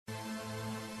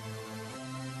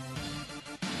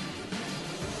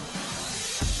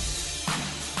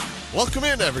Welcome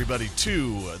in, everybody,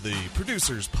 to the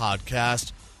Producers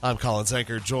Podcast. I'm Colin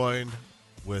Zanker, joined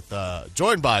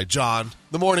by John,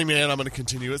 the morning man. I'm going to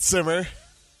continue at Simmer.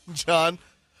 John,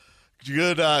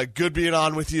 good being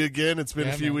on with you again. It's been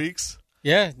a few weeks.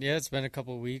 Yeah, it's been a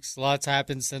couple of weeks. Lots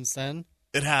happened since then.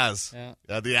 It has.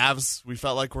 Yeah. The Avs, we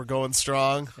felt like we're going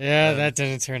strong. Yeah, that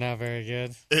didn't turn out very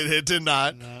good. It did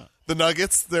not. No. The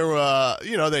Nuggets,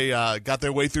 they got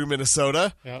their way through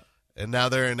Minnesota. Yep. And now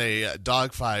they're in a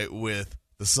dogfight with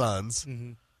the Suns.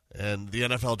 Mm-hmm. And the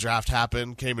NFL draft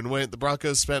happened, came and went. The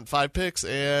Broncos spent 5 picks,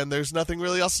 and there's nothing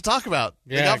really else to talk about.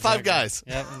 Yeah, they got exactly. 5 guys.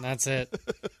 Yep, and that's it.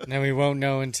 And then we won't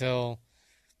know until,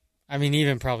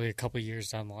 even probably a couple years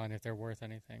down the line if they're worth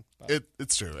anything. But.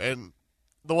 It's true. And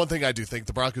the one thing I do think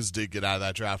the Broncos did get out of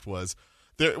that draft was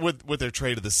with their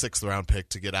trade of the 6th-round pick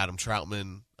to get Adam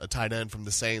Troutman, a tight end from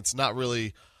the Saints, not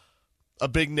really a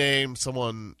big name,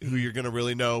 someone who you're going to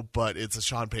really know, but it's a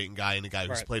Sean Payton guy and a guy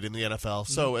who's played in the NFL.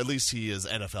 So at least he is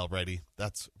NFL ready.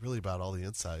 That's really about all the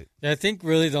insight. Yeah, I think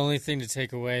really the only thing to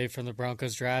take away from the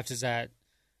Broncos draft is that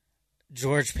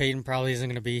George Payton probably isn't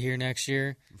going to be here next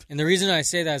year. And the reason I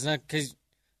say that is not because,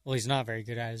 he's not very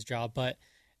good at his job, but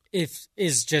he's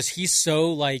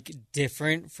so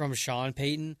different from Sean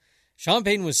Payton. Sean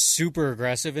Payton was super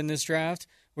aggressive in this draft,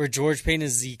 where George Payton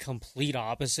is the complete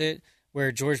opposite.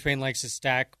 Where George Payton likes to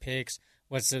stack picks.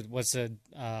 What's the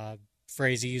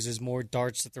phrase he uses? More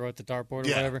darts to throw at the dartboard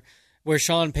or whatever. Where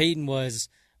Sean Payton was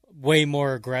way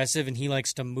more aggressive and he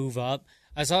likes to move up.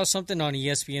 I saw something on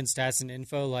ESPN Stats and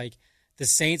Info the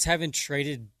Saints haven't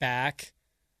traded back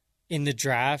in the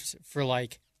draft for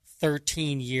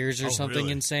 13 years or something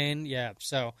really? insane. Yeah,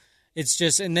 so it's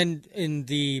just, and then in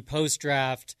the post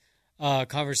draft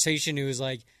conversation, it was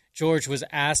George was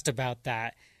asked about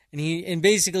that. And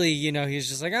basically, he was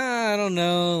just I don't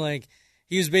know.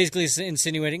 He was basically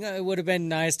insinuating, it would have been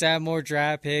nice to have more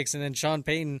draft picks. And then Sean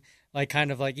Payton,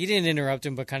 he didn't interrupt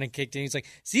him, but kind of kicked in. He's like,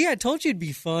 see, I told you it'd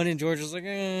be fun. And George was like,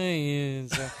 yeah.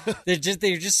 So they're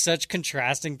just such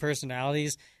contrasting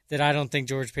personalities that I don't think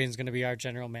George Payton's going to be our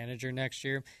general manager next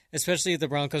year, especially if the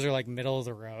Broncos are middle of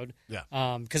the road.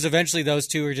 Yeah. Because eventually those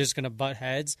two are just going to butt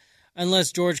heads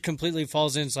unless George completely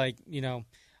falls in. It's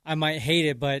I might hate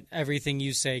it, but everything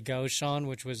you say goes, Sean,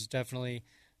 which was definitely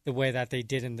the way that they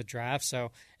did in the draft. So,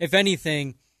 if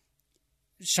anything,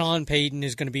 Sean Payton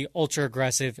is going to be ultra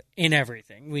aggressive in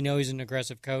everything. We know he's an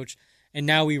aggressive coach, and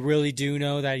now we really do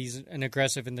know that he's an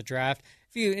aggressive in the draft.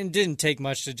 It didn't take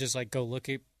much to just go look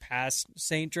at past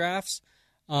Saint drafts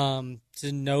to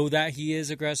know that he is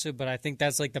aggressive, but I think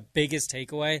that's the biggest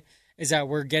takeaway is that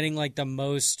we're getting the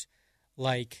most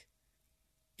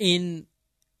in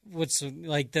what's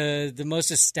the most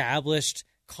established,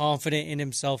 confident in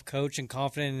himself coach and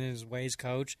confident in his ways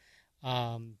coach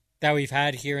that we've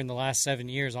had here in the last 7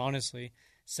 years, honestly,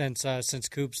 since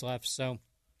Coops left. So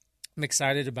I'm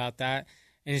excited about that.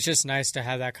 And it's just nice to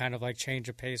have that kind of change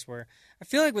of pace where I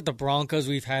feel with the Broncos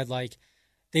we've had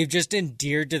they've just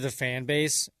endeared to the fan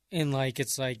base and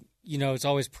it's it's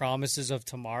always promises of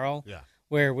tomorrow. Yeah.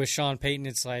 Where with Sean Payton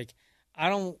it's I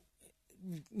don't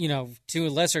to a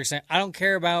lesser extent, I don't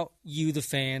care about you, the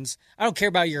fans. I don't care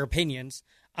about your opinions.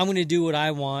 I'm going to do what I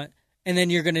want, and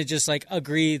then you're going to just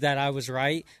agree that I was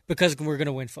right because we're going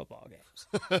to win football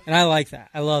games. And I like that.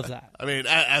 I love that.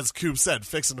 As Coop said,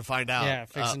 fixing to find out. Yeah,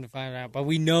 fixing to find out. But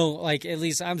we know, at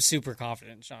least I'm super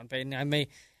confident in Sean Payton.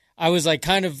 I was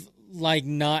kind of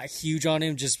not huge on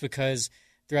him just because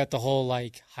throughout the whole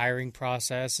hiring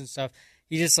process and stuff,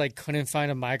 he just couldn't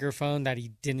find a microphone that he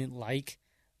didn't like.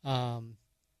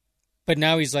 But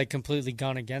now he's completely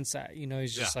gone against that.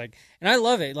 He's just and I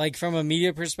love it. From a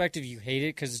media perspective, you hate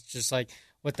it because it's just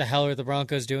what the hell are the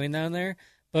Broncos doing down there?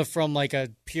 But from a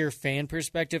pure fan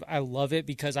perspective, I love it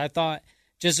because I thought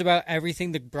just about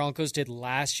everything the Broncos did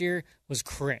last year was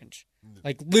cringe.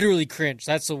 Literally cringe.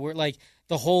 That's the word.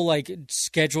 The whole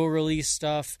schedule release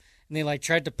stuff. And they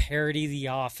tried to parody The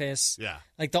Office. Yeah.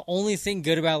 The only thing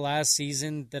good about last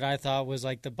season that I thought was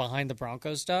the behind the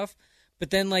Broncos stuff. But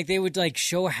then, they would,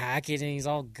 show Hackett, and he's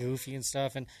all goofy and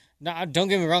stuff. And don't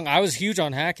get me wrong, I was huge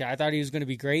on Hackett. I thought he was going to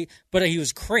be great, but he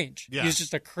was cringe. Yeah. He was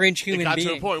just a cringe human being. It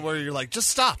got to a point where you're just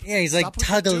stop. Yeah, he's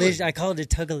Tugalicious. I called it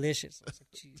Tugalicious. I was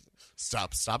Jesus.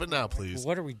 Stop it now, please.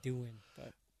 What are we doing?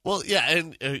 But. Well, yeah,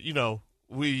 and,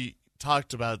 we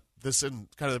talked about this in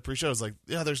kind of the pre-show. It's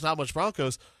there's not much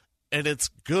Broncos, and it's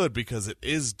good because it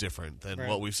is different than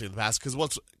what we've seen in the past, because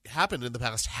what's happened in the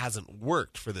past hasn't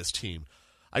worked for this team.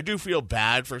 I do feel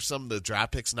bad for some of the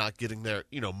draft picks not getting their,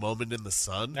 moment in the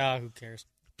sun. No, who cares?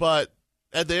 But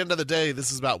at the end of the day,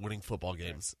 this is about winning football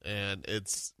games. And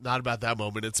it's not about that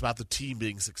moment. It's about the team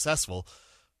being successful.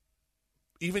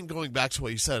 even going back to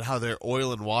what you said, how they're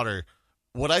oil and water,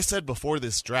 what I said before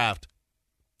this draft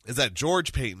is that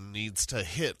George Paton needs to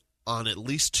hit on at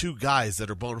least 2 guys that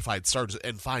are bona fide starters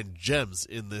and find gems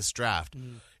in this draft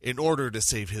in order to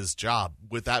save his job.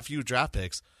 With that few draft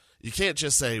picks, you can't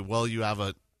just say, well, you have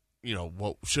a,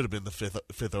 what should have been the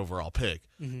fifth overall pick,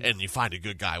 and you find a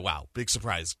good guy. Wow, big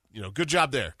surprise. Good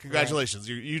job there. Congratulations.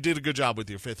 Right. You did a good job with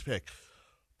your 5th pick.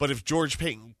 But if George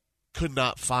Paton could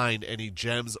not find any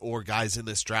gems or guys in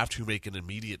this draft who make an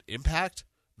immediate impact,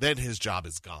 then his job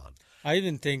is gone. I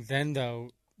even think then,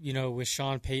 though, with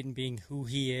Sean Payton being who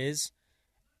he is,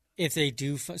 if they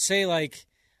do say, like,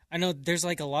 I know there's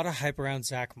like a lot of hype around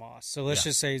Zach Moss. So let's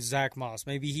just say Zach Moss.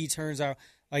 Maybe he turns out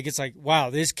like it's like, wow,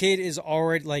 this kid is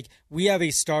already like, we have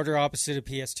a starter opposite of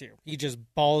PS2. He just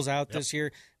balls out this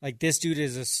year. Like, this dude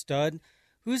is a stud.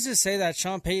 Who's to say that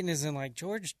Sean Payton isn't like,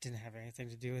 George didn't have anything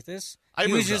to do with this?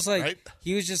 He was just like,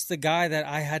 he was just the guy that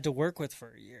I had to work with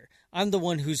for a year. I'm the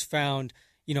one who's found,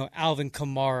 Alvin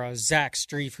Kamara, Zach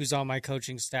Strief, who's on my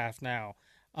coaching staff now.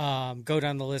 Go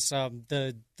down the list.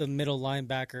 The middle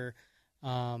linebacker,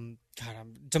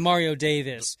 Demario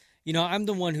Davis. I'm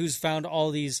the one who's found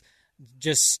all these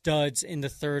just studs in the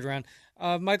 3rd round.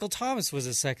 Michael Thomas was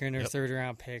a 2nd or 3rd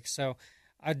round pick. So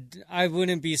I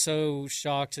wouldn't be so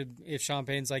shocked if Sean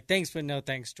Payton's like, thanks, but no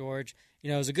thanks, George.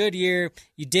 It was a good year.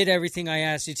 You did everything I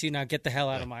asked you to. Now get the hell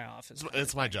out of my office.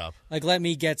 It's my job. Like, let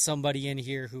me get somebody in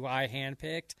here who I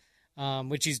handpicked,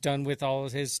 which he's done with all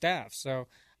of his staff. So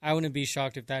I wouldn't be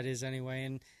shocked if that is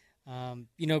anyway. And,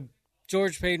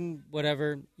 George Payton,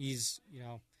 whatever, he's,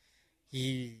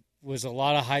 he was a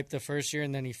lot of hype the first year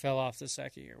and then he fell off the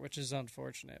 2nd year, which is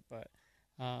unfortunate. But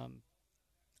I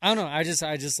don't know. I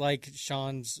just like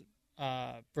Sean's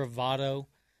bravado.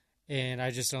 And I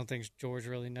just don't think George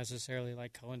really necessarily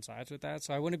coincides with that.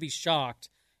 So I wouldn't be shocked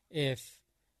if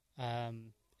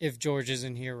George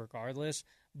isn't here regardless.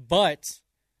 But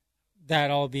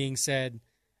that all being said,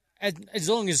 as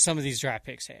long as some of these draft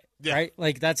picks hit, right?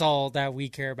 Like, that's all that we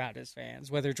care about as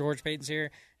fans. Whether George Payton's here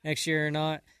next year or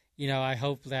not, I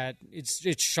hope that it's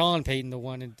Sean Payton the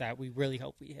one that we really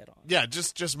hope we hit on. Yeah,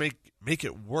 just make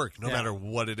it work no matter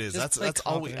what it is. Just that's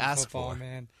all we ask for,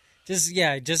 man.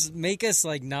 Just make us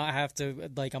not have to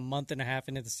a month and a half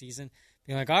into the season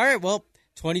be like, all right, well,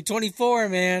 2024,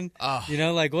 man.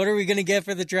 What are we gonna get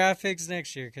for the draft picks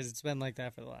next year? Because it's been like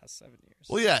that for the last 7 years.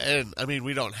 Well, yeah, and I mean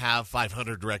we don't have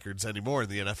 500 records anymore in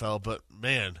the NFL, but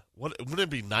man, wouldn't it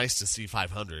be nice to see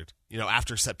 500?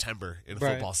 After September in a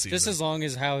football season. Just as long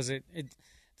as it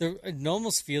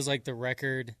almost feels like the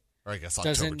record, or I guess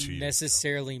October, doesn't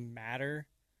necessarily matter.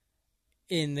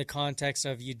 In the context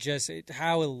of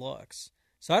how it looks.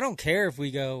 So I don't care if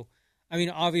we go, I mean,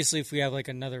 obviously if we have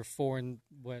another 4 and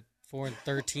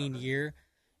 13 year,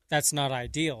 that's not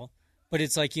ideal. But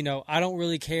it's I don't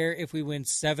really care if we win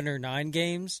 7 or 9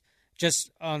 games,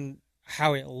 just on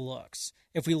how it looks.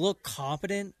 If we look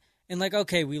competent and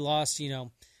okay, we lost,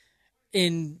 in,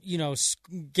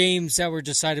 games that were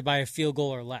decided by a field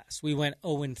goal or less. We went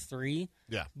 0-3.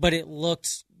 Yeah. But it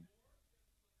looked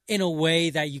in a way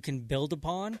that you can build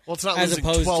upon. Well, it's not losing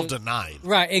 12-9.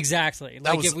 Right, exactly.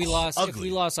 If we lost ugly.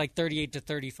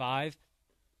 38-35.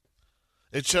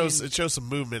 It shows some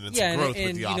movement and some growth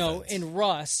with the offense. And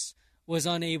Russ was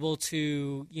unable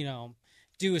to,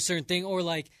 do a certain thing, or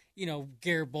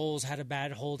Garrett Bowles had a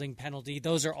bad holding penalty.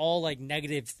 Those are all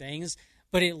negative things,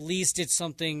 but at least it's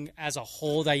something as a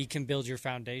whole that you can build your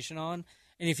foundation on.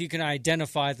 And if you can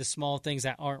identify the small things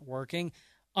that aren't working,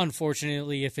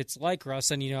 unfortunately, if it's like Russ,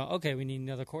 then okay, we need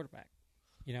another quarterback,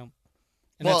 and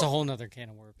that's a whole nother can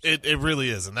of worms. It really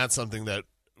is, and that's something that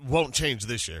won't change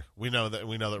this year. We know that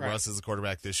right. Russ is a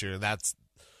quarterback this year, and that's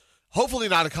hopefully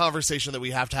not a conversation that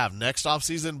we have to have next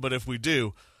offseason, but if we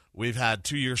do, we've had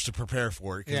 2 years to prepare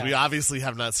for it, because we obviously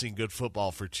have not seen good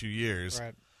football for 2 years.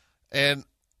 Right. And,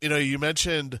 you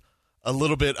mentioned a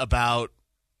little bit about,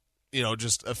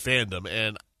 just a fandom,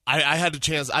 and I had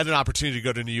an opportunity to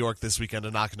go to New York this weekend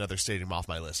to knock another stadium off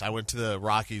my list. I went to the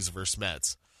Rockies versus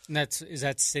Mets. And is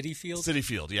that Citi Field? Citi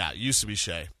Field, yeah. It used to be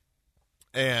Shea.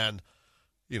 And,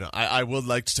 I would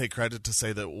like to take credit to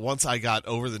say that once I got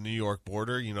over the New York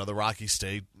border, the Rockies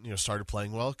started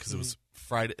playing well, because it was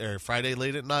Friday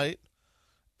late at night,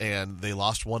 and they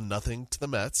lost 1-0 to the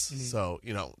Mets. Mm-hmm. So,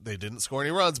 they didn't score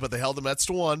any runs, but they held the Mets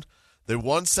to 1. They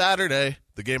won Saturday,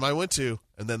 the game I went to,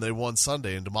 and then they won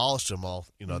Sunday and demolished them all.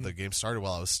 The game started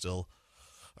while I was still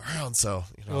around, so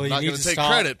I'm not going to take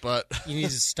credit, but you need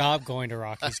to stop going to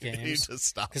Rockies games. You need to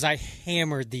stop, because I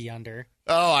hammered the under.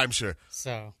 Oh, I'm sure.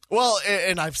 So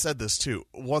and I've said this too.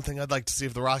 One thing I'd like to see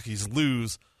if the Rockies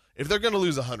lose, if they're going to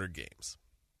lose 100 games,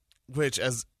 which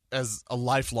as as a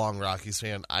lifelong Rockies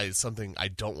fan, something I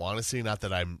don't want to see. Not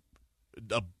that I'm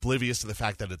oblivious to the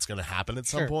fact that it's going to happen at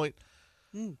some point.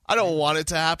 I don't want it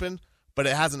to happen, but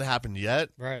it hasn't happened yet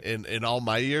in all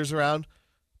my years around.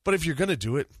 But if you're going to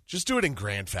do it, just do it in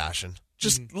grand fashion.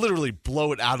 Just literally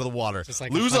blow it out of the water.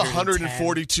 Like lose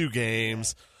 142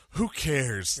 games. Yeah. Who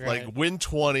cares? Right. Like, win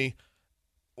 20.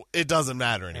 It doesn't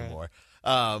matter anymore.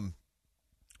 Right.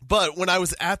 But when I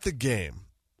was at the game,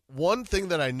 one thing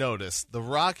that I noticed, the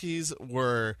Rockies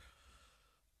were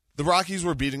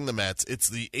beating the Mets. It's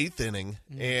the 8th inning,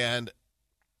 and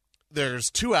there's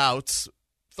 2 outs.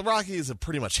 The Rockies have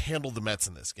pretty much handled the Mets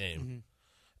in this game.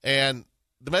 And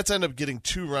the Mets end up getting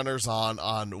 2 runners on.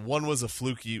 One was a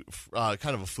fluky, kind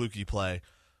of a fluky play.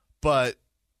 But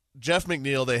Jeff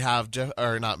McNeil,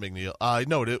 not McNeil.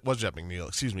 No, it was Jeff McNeil,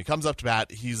 excuse me, comes up to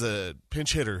bat. He's a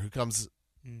pinch hitter who comes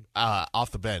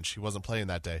off the bench. He wasn't playing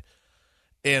that day.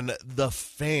 And the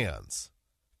fans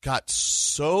got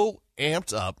so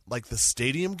amped up, like the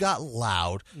stadium got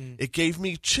loud. It gave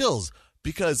me chills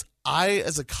because I,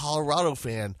 as a Colorado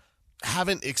fan,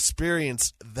 haven't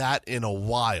experienced that in a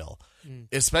while,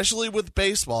 especially with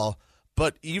baseball.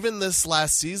 But even this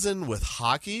last season with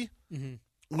hockey,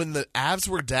 when the Avs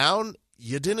were down,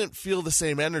 you didn't feel the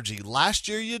same energy. Last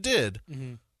year you did,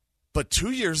 but 2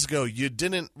 years ago you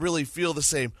didn't really feel the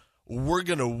same. We're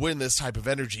going to win this type of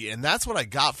energy. And that's what I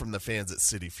got from the fans at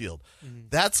Citi Field.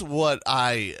 That's what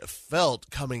I felt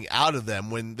coming out of them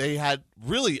when they had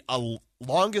really a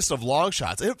longest of long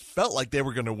shots. It felt like they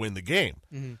were going to win the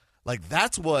game. Like,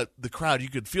 that's what the crowd, you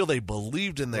could feel they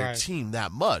believed in their team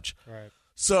that much.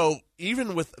 So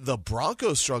even with the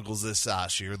Broncos' struggles this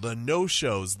last year, the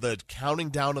no-shows, the counting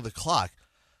down of the clock,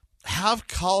 have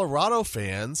Colorado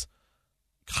fans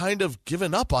kind of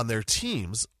given up on their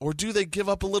teams, or do they give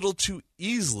up a little too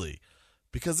easily?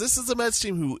 Because this is a Mets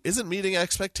team who isn't meeting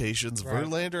expectations.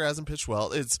 Verlander hasn't pitched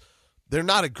well. They're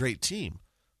not a great team,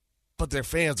 but their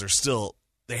fans are still,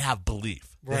 they have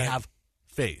belief. They have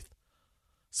faith.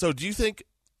 So do you think,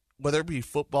 whether it be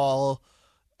football,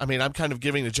 I mean, I'm kind of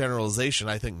giving a generalization.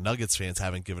 I think Nuggets fans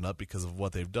haven't given up because of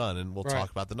what they've done, and we'll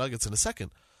talk about the Nuggets in a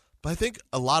second. But I think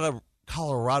a lot of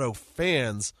Colorado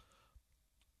fans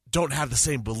don't have the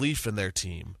same belief in their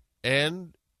team.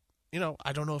 And,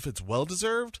 I don't know if it's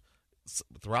well-deserved.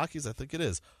 With the Rockies, I think it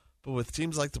is. But with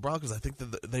teams like the Broncos, I think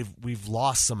that we've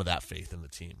lost some of that faith in the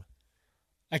team.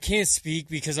 I can't speak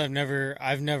because I've never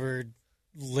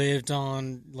lived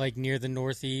on, like, near the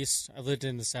Northeast. I've lived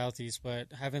in the Southeast,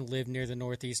 but haven't lived near the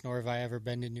Northeast, nor have I ever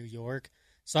been to New York.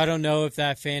 So I don't know if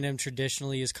that fandom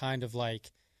traditionally is kind of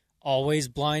like always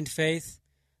blind faith.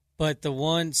 But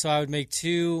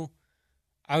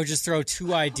I would just throw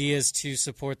 2 ideas to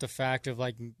support the fact of,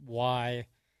 like, why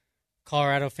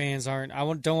Colorado fans aren't,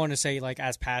 don't want to say, like,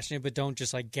 as passionate, but don't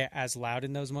just, like, get as loud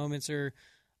in those moments or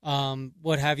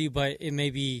what have you. But it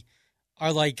maybe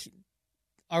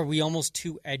are we almost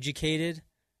too educated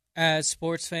as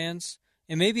sports fans?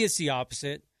 And maybe it's the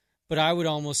opposite, but I would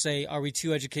almost say, are we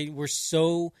too educated? We're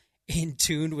so in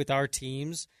tune with our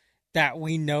teams that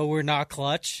we know we're not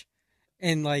clutch.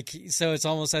 And, like, so it's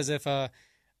almost as if a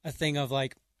thing of,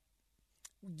 like,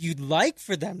 you'd like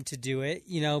for them to do it,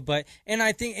 but, and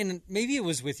I think, and maybe it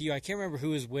was with you, I can't remember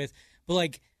who it was with, but,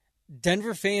 like,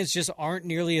 Denver fans just aren't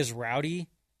nearly as rowdy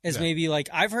as maybe, like,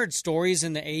 I've heard stories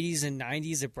in the 80s and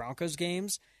 90s at Broncos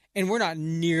games, and we're not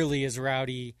nearly as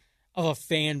rowdy of a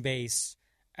fan base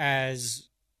as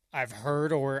I've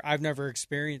heard, or I've never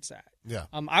experienced that. Yeah.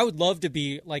 I would love to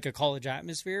be like a college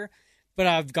atmosphere, but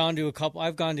I've gone to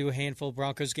a handful of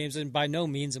Broncos games, and by no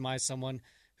means am I someone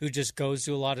who just goes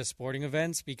to a lot of sporting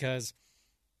events, because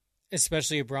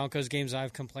especially at Broncos games,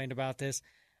 I've complained about this.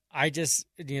 I just,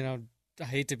 I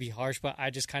hate to be harsh, but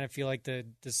I just kind of feel like the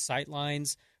sight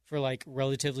lines for, like,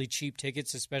 relatively cheap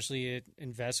tickets, especially at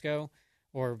Invesco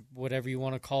or whatever you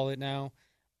want to call it now,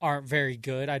 aren't very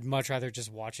good. I'd much rather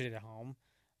just watch it at home.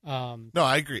 No,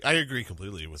 I agree. I agree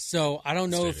completely with. So I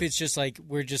don't know if it's just like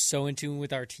we're just so in tune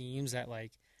with our teams that,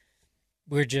 like,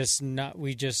 we're just not.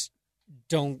 We just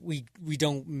don't. We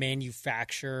don't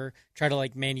try to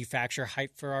manufacture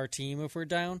hype for our team if we're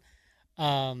down.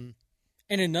 And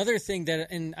another thing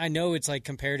and I know it's like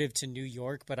comparative to New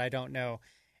York, but I don't know.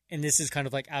 And this is kind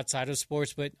of like outside of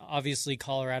sports, but obviously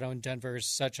Colorado and Denver is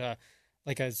such a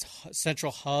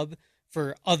central hub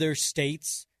for other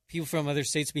states, people from other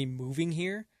states to be moving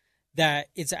here, that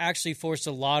it's actually forced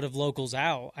a lot of locals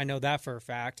out. I know that for a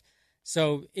fact.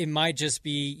 So it might just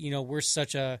be, we're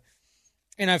such a,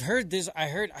 and I've heard this, I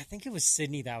think it was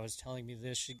Sydney that was telling me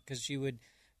this, because she would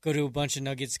go to a bunch of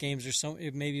Nuggets games, or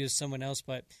maybe it was someone else,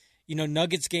 but,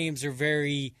 Nuggets games are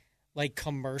very, like,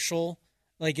 commercial.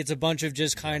 Like it's a bunch of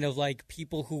just kind of like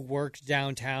people who worked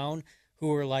downtown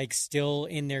who are like still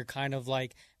in their kind of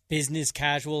like business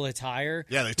casual attire.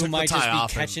 Yeah, they who took might the tie just be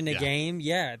off catching a game.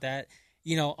 Yeah, that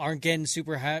aren't getting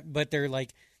super hot, but they're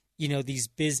like these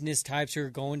business types who are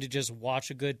going to just watch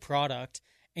a good product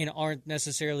and aren't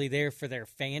necessarily there for their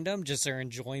fandom, just their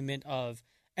enjoyment of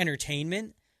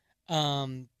entertainment.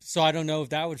 So I don't know if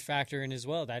that would factor in as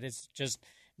well. That it's just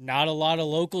not a lot of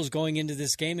locals going into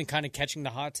this game and kind of catching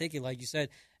the hot ticket, like you said,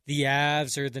 the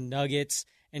Avs or the Nuggets,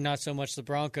 and not so much the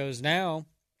Broncos now.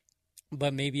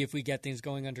 But maybe if we get things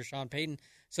going under Sean Payton,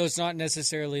 so it's not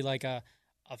necessarily like a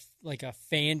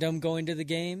fandom going to the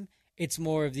game. It's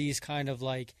more of these kind of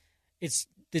like it's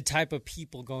the type of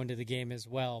people going to the game as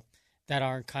well that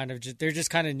aren't kind of they're just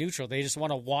kind of neutral. They just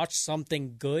want to watch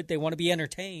something good. They want to be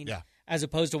entertained as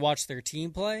opposed to watch their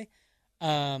team play.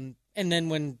 And then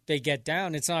when they get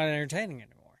down, it's not entertaining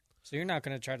anymore. So you're not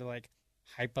going to try to like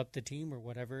hype up the team or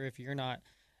whatever if you're not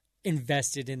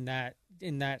invested in that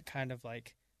kind of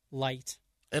like light.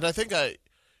 And I think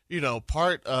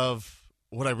part of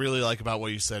what I really like about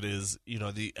what you said is,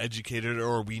 the educated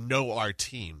or we know our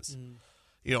teams,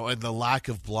 and the lack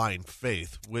of blind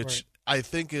faith, which I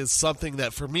think is something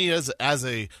that for me as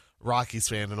a Rockies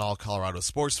fan and all Colorado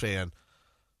sports fan,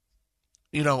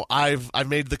 I've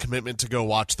made the commitment to go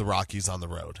watch the Rockies on the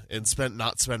road and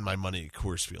not spend my money at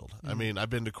Coors Field. I mean, I've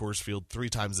been to Coors Field 3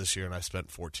 times this year and I spent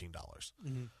 $14.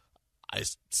 I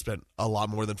spent a lot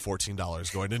more than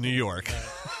 $14 going to New York.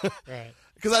 Right.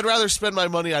 Because I'd rather spend my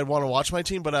money. I'd want to watch my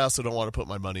team, but I also don't want to put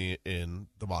my money in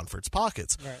the Monfort's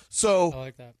pockets. Right. So I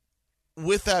like that.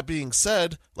 With that being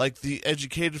said, like the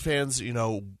educated fans,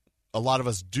 a lot of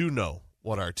us do know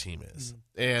what our team is.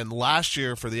 And last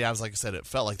year for the Avs, like I said, it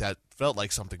felt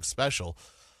like something special.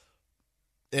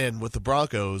 And with the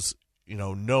Broncos,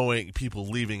 knowing people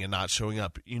leaving and not showing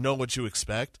up, what you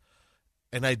expect.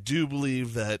 And I do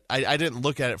believe that I didn't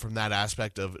look at it from that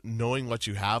aspect of knowing what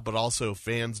you have, but also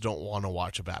fans don't want to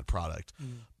watch a bad product,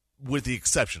 with the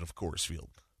exception of Coors Field.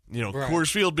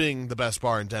 Coors Field being the best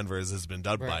bar in Denver has been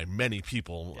dubbed by many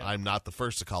people. Yeah. I'm not the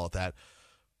first to call it that.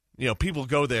 People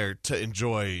go there to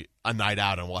enjoy a night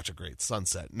out and watch a great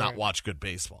sunset, not watch good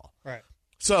baseball. Right.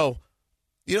 So,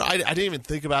 I didn't even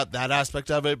think about that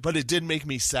aspect of it, but it did make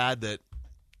me sad that,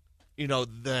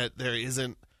 that there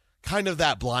isn't kind of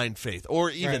that blind faith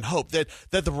or even hope that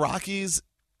the Rockies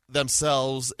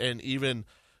themselves and even,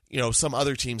 some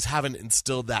other teams haven't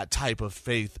instilled that type of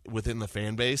faith within the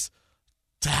fan base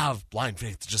to have blind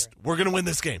faith. Just, we're going to win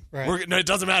this game. Right. No, it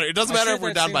doesn't matter. It doesn't matter if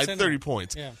we're down by 30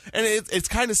 points. Yeah. And it's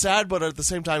kind of sad, but at the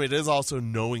same time, it is also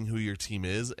knowing who your team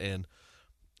is. And,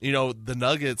 the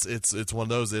Nuggets, it's one of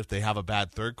those, if they have a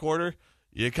bad third quarter,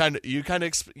 you come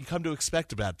to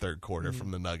expect a bad third quarter from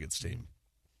the Nuggets team.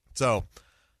 So,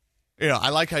 I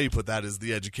like how you put that as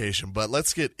the education, but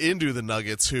let's get into the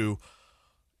Nuggets who,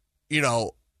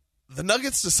 the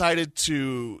Nuggets decided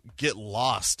to get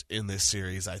lost in this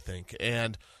series, I think.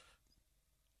 And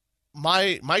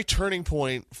my turning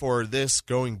point for this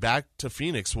going back to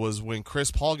Phoenix was when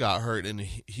Chris Paul got hurt and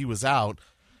he was out.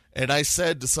 And I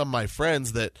said to some of my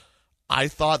friends that I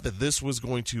thought that this was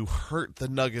going to hurt the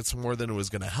Nuggets more than it was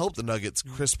going to help the Nuggets,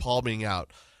 Chris Paul being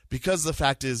out. Because the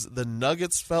fact is, the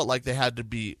Nuggets felt like they had to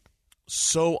be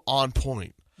so on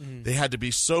point. They had to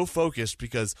be so focused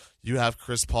because you have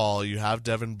Chris Paul, you have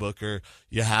Devin Booker,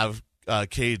 you have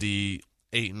KD,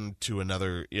 Ayton to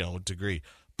another degree.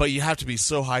 But you have to be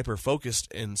so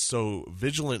hyper-focused and so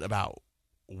vigilant about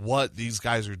what these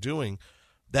guys are doing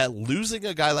that losing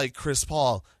a guy like Chris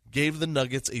Paul gave the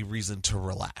Nuggets a reason to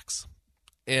relax.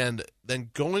 And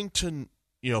then going to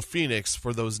Phoenix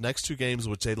for those next 2 games,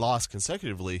 which they lost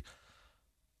consecutively,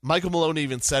 Michael Malone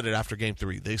even said it after Game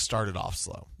 3. They started off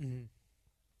slow.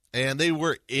 And they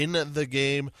were in the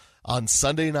game on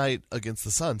Sunday night against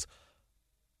the Suns.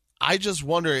 I just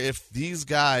wonder if these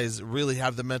guys really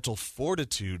have the mental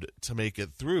fortitude to make it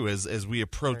through as we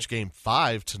approach Game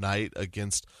 5 tonight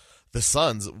against the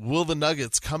Suns. Will the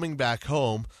Nuggets coming back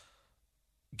home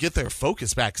get their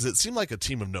focus back? Because it seemed like a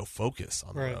team of no focus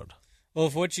on the road. Well,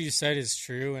 if what you said is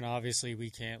true, and obviously we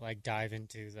can't dive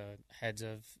into the heads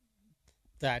of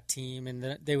that team,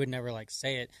 and they would never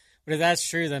say it. But if that's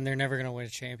true, then they're never going to win a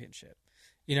championship.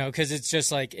 Because it's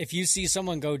just if you see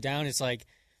someone go down, it's like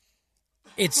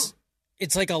it's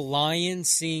like a lion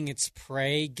seeing its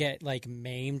prey get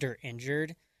maimed or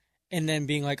injured, and then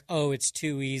being like, oh, it's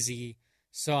too easy,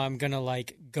 so I'm gonna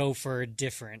go for a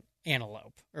different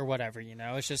antelope or whatever,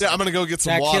 It's just I'm gonna go get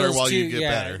some that water kills while two- you get yeah,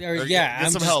 better. or, Or yeah,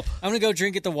 get some help. I'm gonna go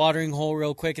drink at the watering hole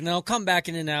real quick, and then I'll come back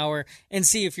in an hour and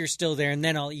see if you're still there, and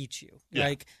then I'll eat you. Yeah.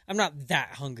 Like, I'm not that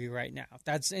hungry right now.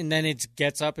 And then it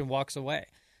gets up and walks away.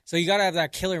 So you gotta have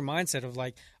that killer mindset of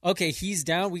like, okay, he's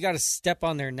down, we gotta step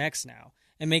on their necks now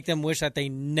and make them wish that they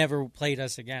never played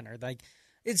us again, or like.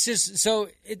 It's just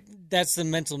that's the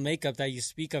mental makeup that you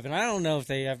speak of, and I don't know if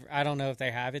they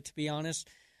have it, to be honest.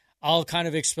 I'll kind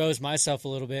of expose myself a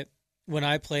little bit when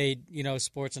I played,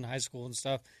 sports in high school and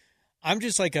stuff. I'm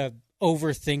just like a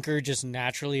overthinker just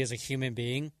naturally as a human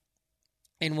being.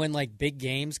 And when like big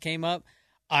games came up,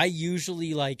 I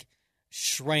usually like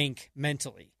shrank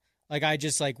mentally. Like I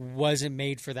just like wasn't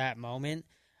made for that moment.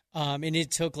 And it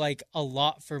took like a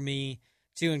lot for me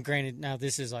to, and granted, now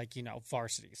this is like,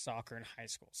 varsity soccer in high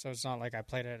school. So it's not like I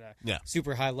played at a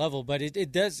super high level, but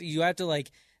it does, you have to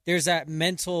like, there's that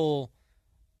mental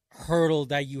hurdle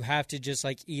that you have to just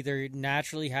like either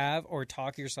naturally have or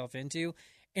talk yourself into.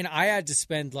 And I had to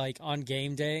spend like on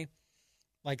game day,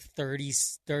 like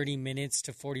 30 minutes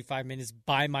to 45 minutes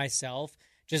by myself,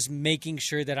 just making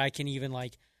sure that I can even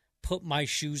like put my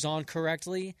shoes on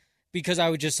correctly, because I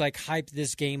would just like hype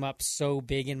this game up so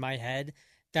big in my head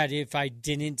that if I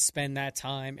didn't spend that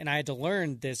time, and I had to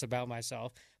learn this about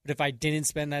myself, but if I didn't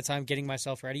spend that time getting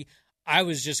myself ready, I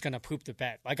was just going to poop the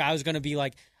bed. Like I was going to be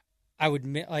like, I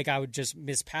would just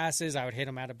miss passes. I would hit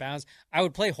them out of bounds. I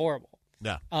would play horrible.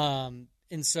 Yeah.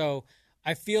 And so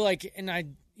I feel like, and I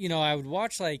would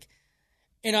watch like,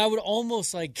 and I would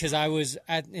almost like, cause I was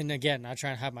and again, not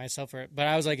trying to have myself for it, but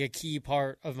I was like a key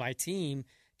part of my team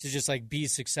to just like be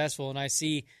successful. And I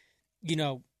see,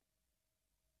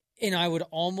 and I would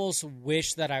almost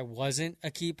wish that I wasn't a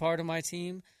key part of my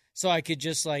team, so I could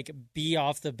just like be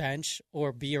off the bench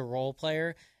or be a role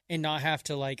player and not have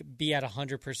to like be at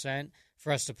 100%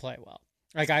 for us to play well.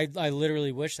 Like I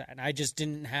literally wish that, and I just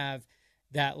didn't have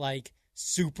that like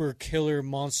super killer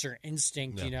monster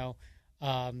instinct,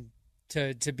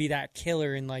 to be that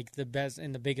killer in like the best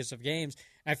in the biggest of games.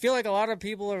 And I feel like a lot of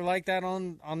people are like that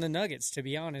on the Nuggets, to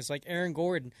be honest. Like Aaron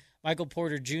Gordon, Michael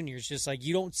Porter Jr. is just like,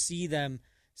 you don't see them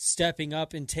stepping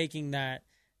up and taking that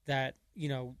to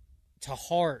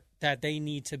heart, that they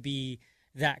need to be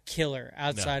that killer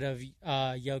outside of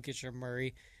Jokic or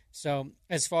Murray. So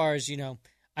as far as,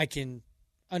 I can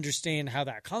understand how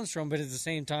that comes from, but at the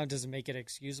same time, does it make it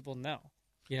excusable? No.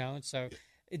 So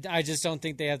I just don't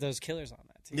think they have those killers on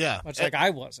that team. Yeah. Much like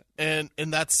I wasn't. And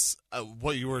that's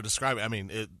what you were describing. I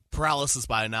mean, paralysis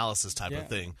by analysis type of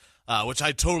thing, which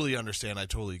I totally understand. I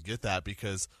totally get that,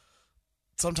 because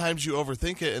sometimes you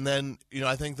overthink it. And then,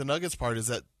 I think the Nuggets part is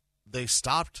that they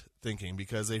stopped thinking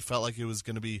because they felt like it was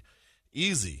going to be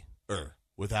easier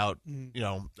without,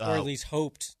 or at least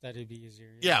hoped that it'd be easier.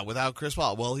 Yeah, without Chris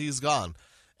Paul. Well, he's gone.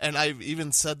 And I've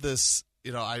even said this,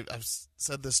 I've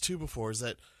said this too before, is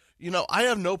that, I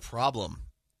have no problem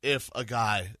if a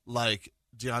guy like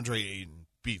DeAndre Ayton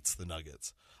beats the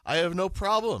Nuggets. I have no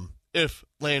problem if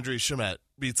Landry Shamet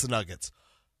beats the Nuggets.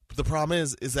 But the problem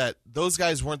is that those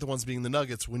guys weren't the ones beating the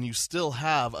Nuggets when you still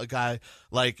have a guy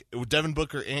like Devin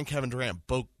Booker and Kevin Durant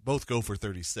both go for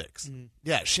 36. Mm-hmm.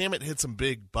 Yeah, Shamet hit some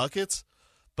big buckets,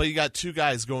 but you got two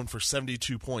guys going for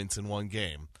 72 points in one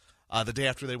game. The day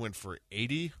after they went for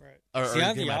 80, right. or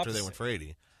the game after they went for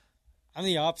 80. I'm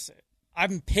the opposite.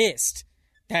 I'm pissed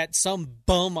that some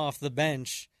bum off the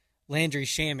bench, Landry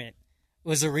Shamet,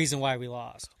 was the reason why we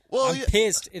lost. Well, I'm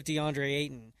pissed if DeAndre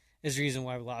Ayton is the reason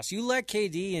why we lost. You let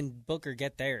KD and Booker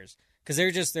get theirs,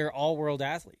 because they're all-world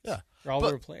athletes. Yeah. They're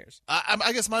all-world players.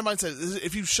 I guess my mindset is,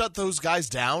 if you shut those guys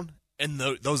down and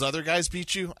those other guys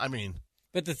beat you, I mean...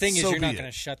 But the thing is, you're not going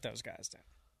to shut those guys down.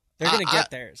 They're going to get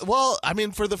theirs. Well, I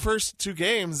mean, for the first two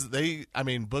games,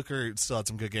 Booker still had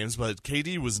some good games, but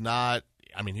KD was not...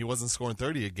 I mean, he wasn't scoring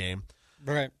 30 a game.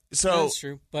 Right. So, that's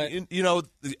true. But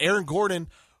Aaron Gordon...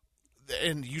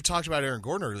 And you talked about Aaron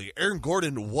Gordon earlier. Aaron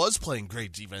Gordon was playing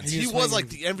great defense. He was like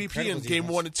the MVP in game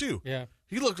 1 and 2. Yeah.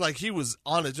 He looked like he was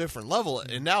on a different level,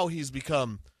 and now he's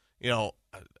become,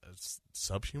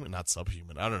 subhuman, not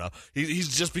subhuman. I don't know.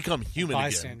 He's just become human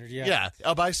bystander, again. Yeah,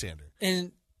 a bystander.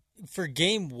 And for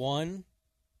game 1,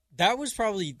 that was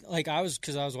probably like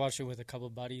because I was watching with a couple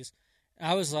of buddies.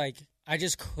 I was like, I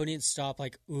just couldn't stop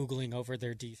like oogling over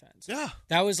their defense. Yeah,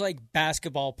 that was like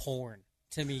basketball porn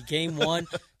to me. Game 1,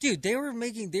 dude, they were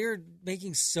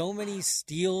making so many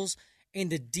steals, and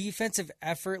the defensive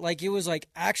effort, like it was like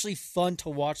actually fun to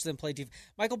watch them play defense.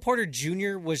 Michael Porter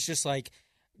Jr. was just like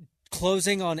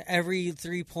closing on every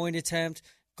 3-point attempt,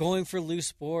 going for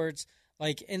loose boards.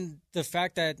 Like, and the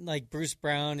fact that like Bruce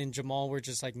Brown and Jamal were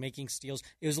just like making steals,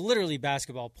 it was literally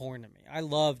basketball porn to me. I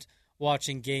loved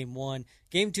watching Game 1.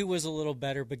 Game 2 was a little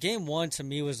better, but Game 1 to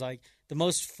me was like the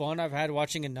most fun I've had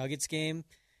watching a Nuggets game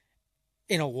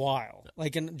in a while.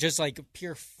 Like, just like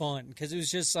pure fun, because it was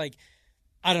just like,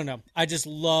 I don't know. I just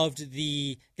loved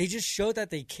they just showed that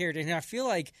they cared. And I feel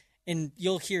like, and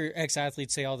you'll hear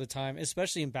ex-athletes say all the time,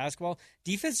 especially in basketball,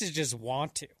 defenses just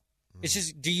want to. It's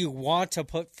just, do you want to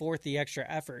put forth the extra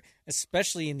effort,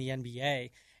 especially in the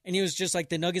NBA? And it was just like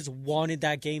the Nuggets wanted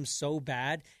that game so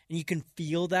bad, and you can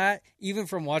feel that even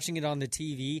from watching it on the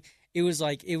TV. It was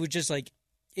just like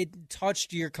it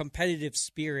touched your competitive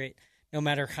spirit, no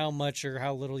matter how much or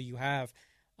how little you have.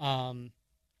 And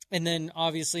then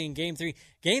obviously in Game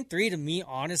 3 to me,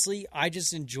 honestly, I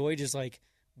just enjoyed just like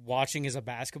watching as a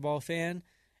basketball fan,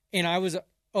 and I was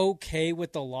okay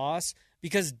with the loss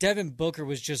because Devin Booker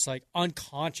was just like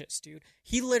unconscious, dude.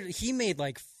 He made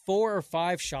like 4 or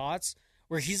 5 shots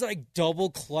where he's like double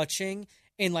clutching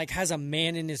and like has a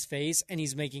man in his face and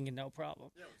he's making it no problem.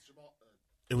 Yeah,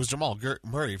 it was Jamal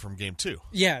Murray from Game 2.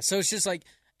 Yeah, so it's just like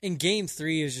in Game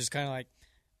 3 it was just kind of like,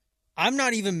 I'm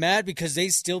not even mad because they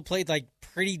still played like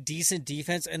pretty decent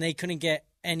defense and they couldn't get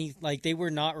any, like they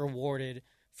were not rewarded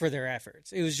for their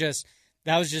efforts. It was just,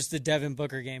 that was just the Devin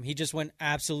Booker game. He just went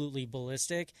absolutely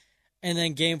ballistic. And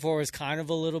then Game 4 was kind of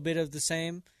a little bit of the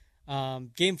same.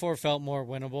 Game 4 felt more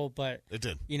winnable, but it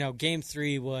did. Game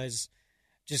 3 was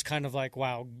just kind of like,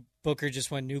 wow, Booker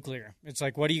just went nuclear. It's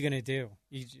like, what are you going to do?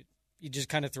 You just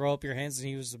kind of throw up your hands, and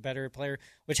he was the better player,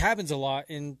 which happens a lot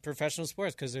in professional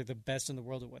sports because they're the best in the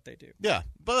world at what they do. Yeah,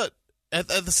 but at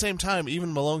the same time,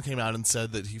 even Malone came out and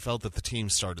said that he felt that the team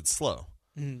started slow.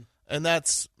 Mm-hmm. And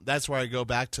that's where I go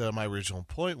back to my original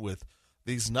point with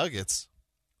these Nuggets.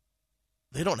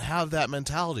 They don't have that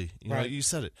mentality. You know, you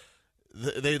said it.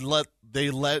 They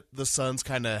let the Suns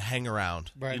kind of hang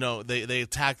around. Right. You know, they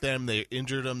attacked them, they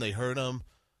injured them, they hurt them,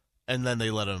 and then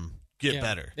they let them get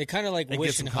better. They kind of like and wish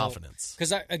get some and confidence.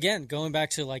 Because again, going back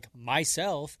to like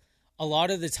myself, a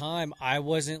lot of the time I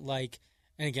wasn't like,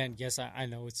 and again, yes, I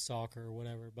know it's soccer or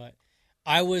whatever, but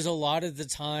I was a lot of the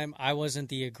time I wasn't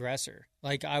the aggressor.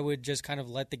 Like I would just kind of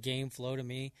let the game flow to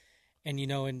me, and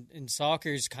in soccer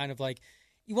is kind of like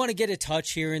you want to get a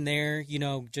touch here and there,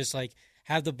 just like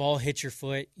have the ball hit your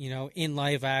foot, in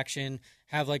live action,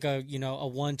 have like a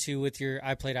 1-2 with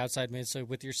I played outside mid, so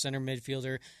with your center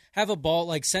midfielder, have a ball,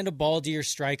 like send a ball to your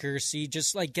striker, see,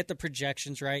 just like get the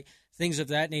projections right, things of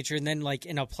that nature. And then like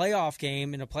in a playoff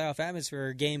game, in a playoff atmosphere,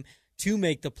 or game to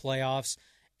make the playoffs,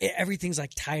 everything's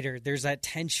like tighter. There's that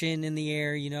tension in the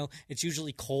air, it's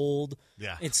usually cold.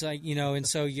 Yeah. It's like, and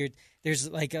so there's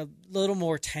like a little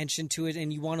more tension to it,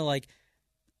 and you want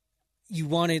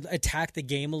to attack the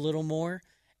game a little more.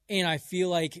 And I feel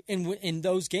like in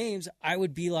those games, I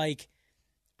would be like,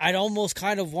 I'd almost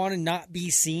kind of want to not be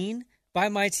seen by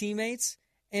my teammates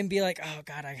and be like, oh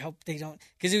God, I hope they don't.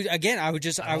 Because again, I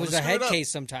was a head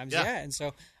case sometimes. Yeah. And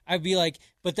so I'd be like,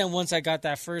 but then once I got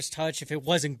that first touch, if it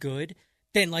wasn't good,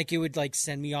 then like it would like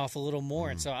send me off a little more.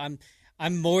 And so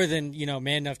I'm more than, man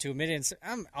enough to admit it. And so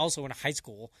I'm also in high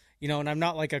school, and I'm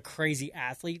not like a crazy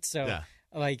athlete. So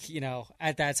like,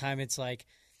 at that time it's like,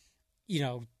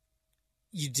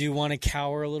 you do want to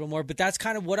cower a little more, but that's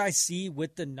kind of what I see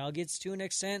with the Nuggets to an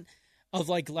extent of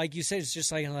like you said, it's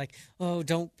just like, oh,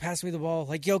 don't pass me the ball.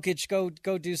 Like Jokic,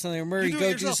 go do something, or Murray,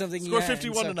 go do something. Score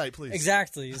 51 tonight, please.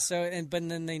 Exactly. So, but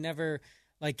then they never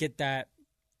like get that,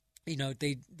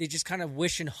 they just kind of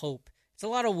wish and hope. It's a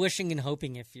lot of wishing and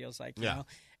hoping, it feels like, you know?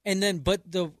 And then, but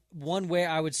the one way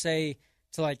I would say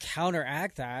to like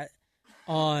counteract that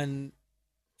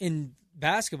in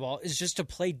basketball is just to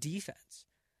play defense.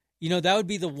 That would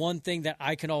be the one thing that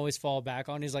I can always fall back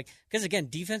on is like, because again,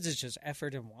 defense is just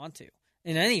effort and want to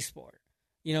in any sport.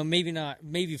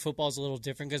 Maybe football's a little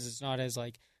different because it's not as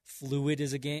like fluid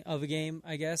as a game,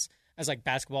 I guess, as like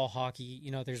basketball, hockey,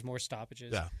 there's more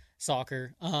stoppages,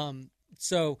 soccer.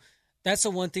 So that's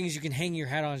the one thing is you can hang your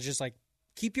hat on is just like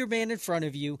keep your man in front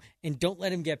of you and don't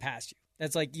let him get past you.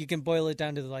 That's like, you can boil it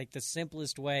down to like the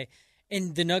simplest way.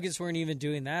 And the Nuggets weren't even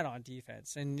doing that on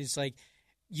defense. And it's like,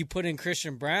 you put in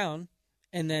Christian Brown,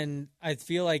 and then I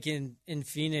feel like in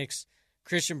Phoenix,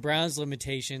 Christian Brown's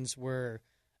limitations were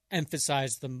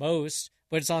emphasized the most,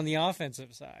 but it's on the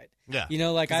offensive side. Yeah.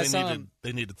 Like I saw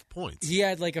they needed the points. He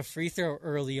had like a free throw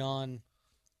early on.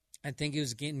 I think it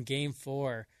was getting Game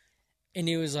 4, and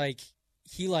it was like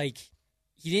he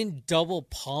didn't double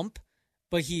pump,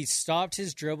 but he stopped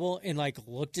his dribble and like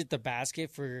looked at the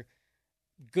basket for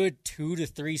good 2 to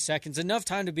 3 seconds, enough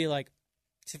time to be like,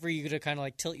 for you to kind of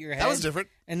like tilt your head. That was different.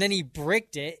 And then he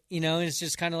bricked it, and it's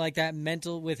just kind of like that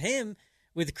mental with him.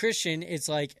 With Christian, it's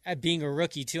like being a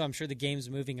rookie too. I'm sure the game's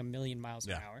moving a million miles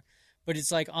an hour. But it's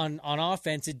like on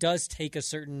offense, it does take a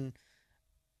certain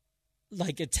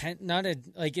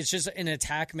it's just an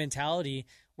attack mentality.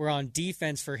 Where on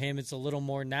defense for him, it's a little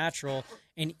more natural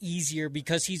and easier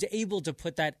because he's able to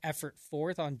put that effort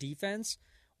forth on defense.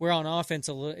 Where on offense,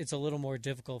 it's a little more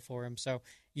difficult for him. So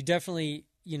you definitely,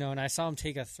 and I saw him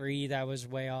take a 3 that was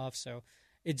way off. So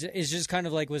it's just kind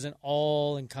of like was an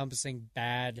all-encompassing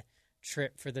bad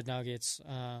trip for the Nuggets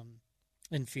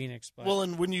in Phoenix. But. Well,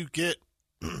 and when you get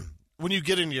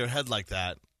into your head like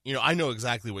that, I know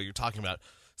exactly what you're talking about.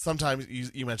 Sometimes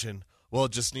you mention, well,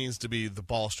 it just needs to be the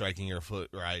ball striking your foot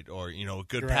right, or a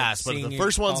good pass. But if the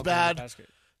first one's bad,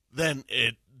 then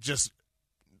it just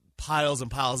piles and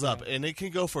piles up, and it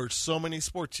can go for so many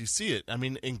sports. You see it. I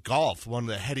mean, in golf, one of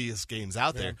the headiest games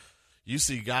out there, you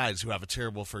see guys who have a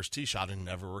terrible first tee shot and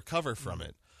never recover from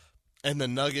it. And the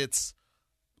Nuggets,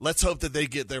 let's hope that they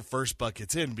get their first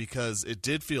buckets in because it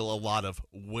did feel a lot of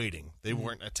waiting. They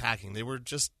weren't attacking. They were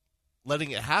just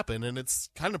letting it happen, and it's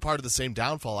kind of part of the same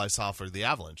downfall I saw for the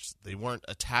Avalanche. They weren't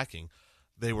attacking.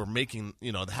 They were making,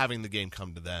 having the game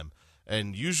come to them.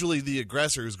 And usually the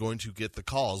aggressor is going to get the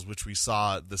calls, which we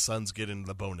saw the Suns get into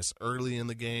the bonus early in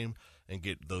the game and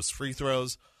get those free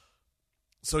throws.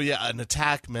 So, yeah, an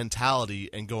attack mentality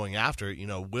and going after it,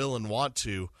 will and want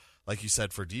to, like you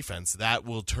said, for defense, that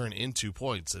will turn into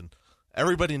points. And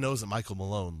everybody knows that Michael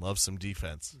Malone loves some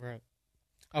defense. Right.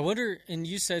 I wonder, and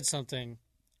you said something,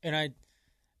 and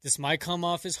this might come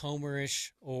off as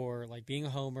homerish or like being a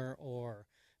homer or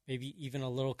maybe even a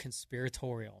little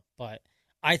conspiratorial, but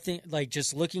I think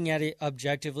just looking at it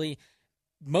objectively,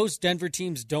 most Denver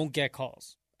teams don't get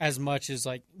calls as much as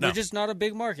they're just not a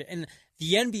big market. And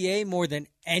the NBA more than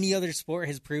any other sport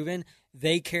has proven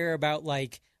they care about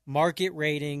market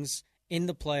ratings in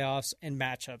the playoffs and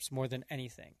matchups more than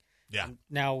anything. Yeah.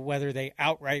 Now, whether they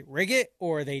outright rig it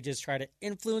or they just try to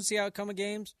influence the outcome of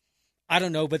games, I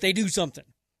don't know, but they do something.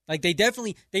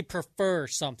 They prefer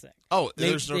something. Oh,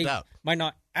 there's no doubt. Might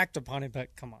not act upon it,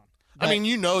 but come on. But I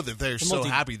mean, that they're so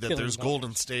happy that there's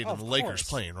Golden State and the Lakers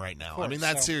playing right now. I mean,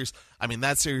 that series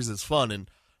is fun.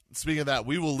 And speaking of that,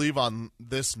 we will leave on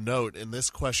this note in this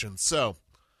question. So,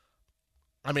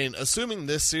 I mean, assuming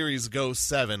this series goes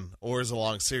 7 or is a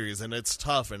long series, and it's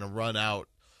tough in a run-out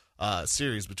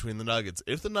series between the Nuggets,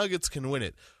 if the Nuggets can win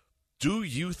it, do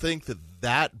you think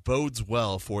that bodes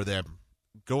well for them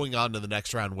going on to the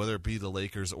next round, whether it be the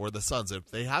Lakers or the Suns?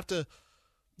 If they have to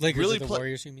Lakers or the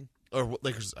Warriors, you mean? Or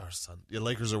Lakers or Suns. Yeah,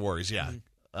 Lakers or Warriors, yeah.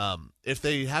 Mm-hmm. If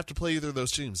they have to play either of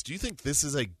those teams, do you think this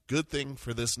is a good thing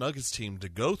for this Nuggets team to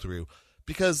go through?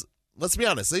 Because, let's be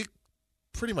honest, they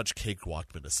pretty much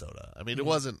cakewalked Minnesota. I mean, it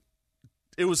was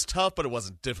tough, but it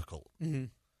wasn't difficult. Mm-hmm.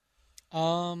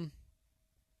 Oh,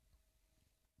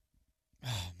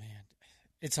 man.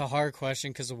 It's a hard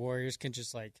question because the Warriors can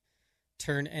just,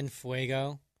 turn en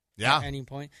fuego at any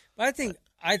point. But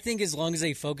I think as long as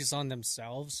they focus on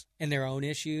themselves and their own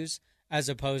issues as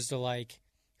opposed to,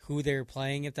 who they're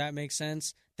playing, if that makes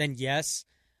sense, then yes.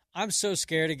 I'm so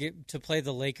scared to play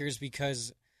the Lakers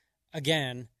because,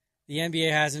 again, the NBA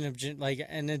has an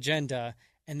agenda,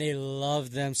 and they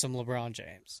love them some LeBron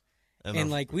James.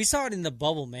 And we saw it in the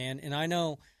bubble, man. And I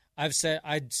know I'd say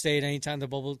it anytime the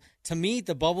bubble. To me,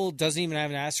 the bubble doesn't even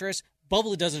have an asterisk.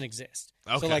 Bubble doesn't exist.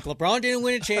 Okay. So LeBron didn't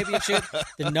win a championship.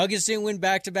 The Nuggets didn't win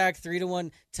back-to-back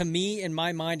 3-1. To me, in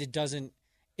my mind, it didn't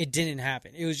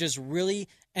happen. It was just really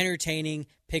entertaining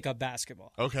pickup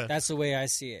basketball. Okay. That's the way I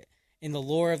see it. In the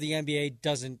lore of the NBA,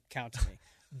 doesn't count to me.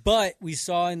 But we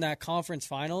saw in that conference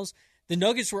finals, the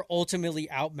Nuggets were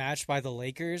ultimately outmatched by the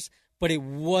Lakers, but it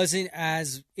wasn't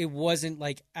as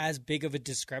big of a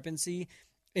discrepancy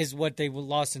as what they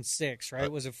lost in 6, right?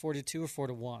 Was it 4-2 or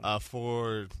 4-1? It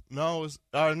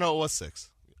was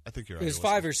 6. I think you're right. It was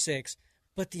 5 or 6.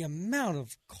 But the amount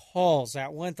of calls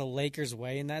that went the Lakers'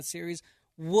 way in that series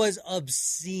was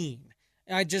obscene.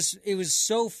 It was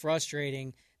so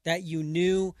frustrating that you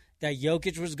knew that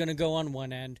Jokic was going to go on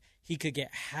one end. He could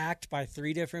get hacked by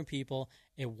 3 different people.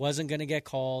 It wasn't going to get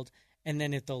called. And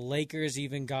then if the Lakers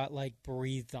even got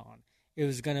breathed on, it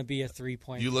was going to be a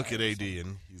 3-point. You look at AD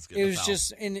and he's getting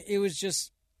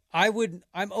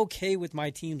I'm okay with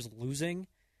my teams losing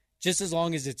just as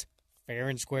long as it's fair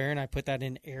and square. And I put that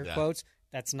in air quotes.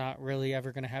 That's not really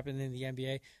ever going to happen in the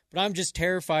NBA. But I'm just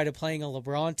terrified of playing a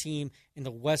LeBron team in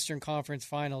the Western Conference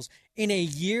Finals in a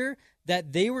year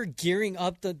that they were gearing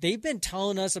up. They've been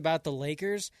telling us about the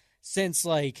Lakers since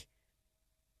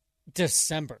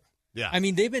December. Yeah. I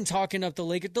mean, they've been talking up the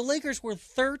Lakers. The Lakers were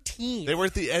 13th. They were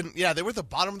at the end. Yeah, they were at the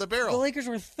bottom of the barrel. The Lakers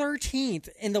were 13th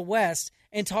in the West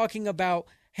and talking about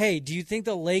hey, do you think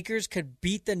the Lakers could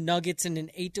beat the Nuggets in an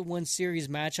 8-1 series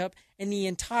matchup? And the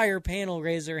entire panel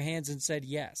raised their hands and said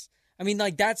yes. I mean,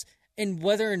 like that's, and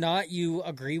whether or not you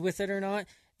agree with it or not,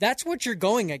 that's what you're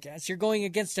going against. You're going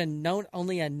against not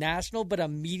only a national, but a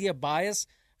media bias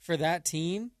for that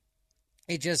team.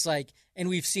 It just like, and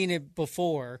we've seen it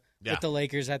before with the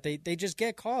Lakers that they just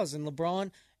get calls, and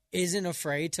LeBron isn't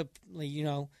afraid to,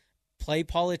 play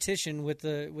politician with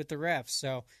the refs.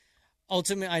 So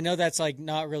ultimately, I know that's like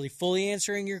not really fully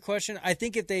answering your question. I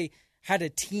think if they had a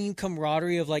team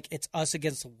camaraderie of like it's us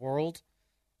against the world,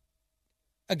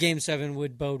 a Game 7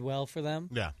 would bode well for them.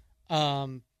 Yeah.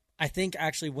 I think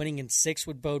actually winning in 6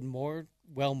 would bode more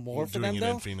for them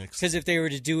though. In Phoenix. Because if they were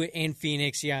to do it in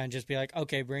Phoenix, and just be like,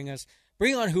 okay, bring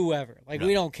on whoever. Like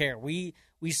we don't care. We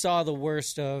saw the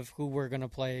worst of who we're gonna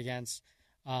play against.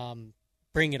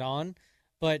 Bring it on.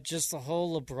 But just the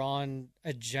whole LeBron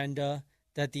agenda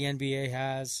that the NBA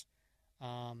has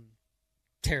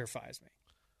terrifies me.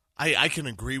 I can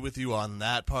agree with you on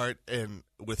that part. And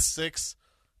with 6,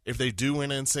 if they do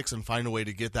win in 6 and find a way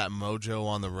to get that mojo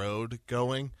on the road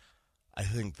going, I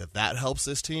think that helps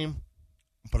this team.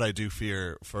 But I do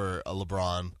fear for a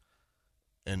LeBron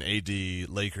and AD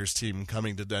Lakers team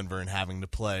coming to Denver and having to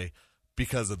play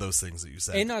because of those things that you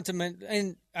said. And not to mention,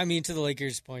 and I mean, to the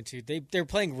Lakers' point too, they're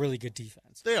playing really good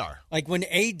defense. They are. Like when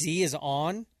AD is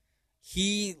on,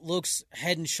 he looks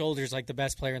head and shoulders like the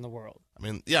best player in the world. I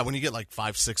mean, yeah, when you get like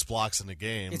 5-6 blocks in a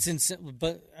game, it's insane.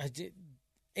 But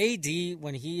AD,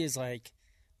 when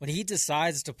he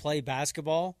decides to play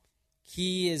basketball,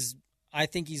 I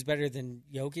think he's better than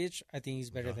Jokic. I think he's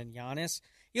better than Giannis.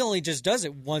 He only just does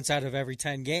it once out of every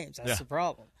 10 games. That's the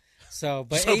problem. So,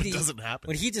 but AD, it doesn't happen.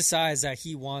 When he decides that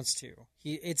he wants to,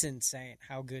 it's insane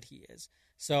how good he is.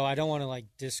 So I don't want to like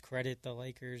discredit the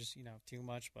Lakers, too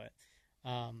much. But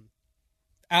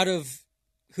out of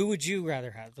who would you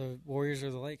rather have, the Warriors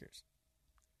or the Lakers?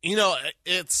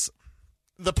 It's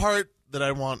the part that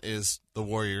I want is the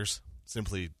Warriors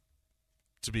simply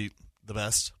to be the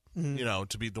best. Mm-hmm.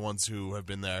 To beat the ones who have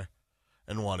been there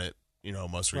and won it,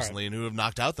 most recently, and who have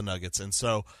knocked out the Nuggets. And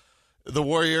so the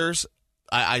Warriors,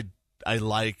 I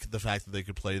like the fact that they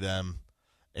could play them,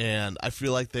 and I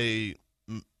feel like they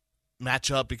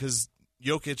match up because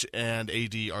Jokic and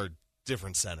AD are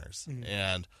different centers. Mm-hmm.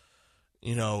 And,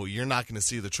 you're not going to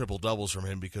see the triple doubles from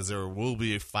him because there will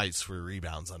be fights for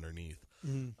rebounds underneath.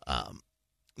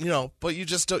 Mm-hmm. But you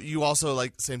just don't, you also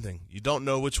like, same thing. You don't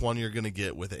know which one you're going to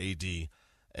get with AD,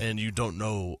 and you don't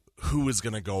know who is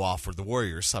going to go off for the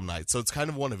Warriors some nights. So it's kind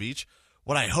of one of each.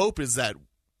 What I hope is that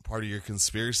part of your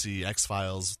conspiracy,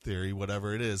 X-Files theory,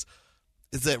 whatever it is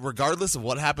that regardless of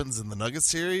what happens in the Nuggets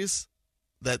series,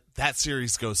 that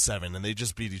series goes 7 and they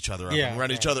just beat each other up and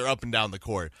run each other up and down the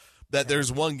court. That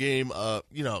there's one game,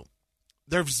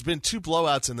 there's been 2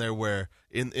 blowouts in there where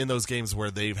in those games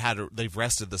where they've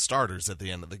rested the starters at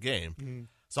the end of the game. Mm-hmm.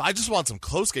 So I just want some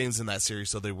close games in that series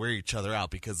so they wear each other out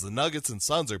because the Nuggets and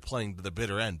Suns are playing to the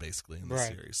bitter end basically in the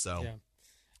series. So,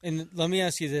 and let me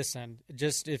ask you this then,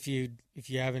 just if you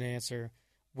have an answer,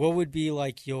 what would be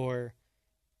like you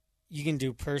can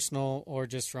do personal or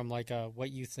just from like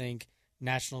what you think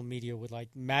national media would like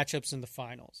matchups in the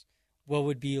finals. What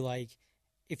would be like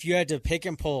if you had to pick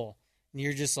and pull and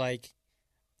you're just like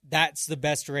that's the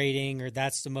best rating or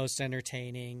that's the most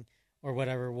entertaining or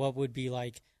whatever? What would be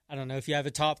like? I don't know if you have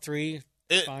a top 3.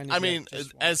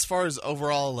 As far as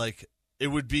overall, like it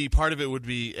would be part of it would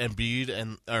be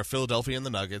Embiid or Philadelphia and the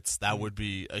Nuggets. That would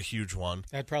be a huge one.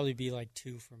 That'd probably be like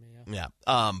 2 for me. Yeah.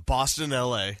 Boston,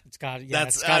 LA. It's got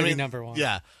to be number 1.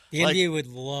 Yeah. The NBA would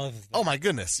love that. Oh my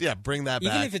goodness. Yeah. Bring that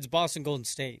back. Even if it's Boston, Golden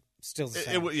State, still the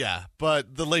same.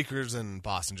 But the Lakers and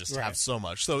Boston just have so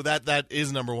much. So that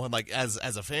is number 1. Like as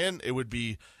a fan, it would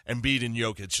be Embiid and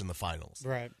Jokic in the finals.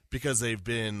 Right. Because they've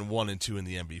been 1 and 2 in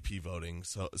the MVP voting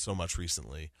so much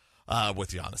recently. With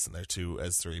Giannis in there too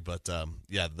as 3, but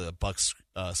the Bucks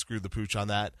screwed the pooch on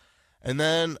that. And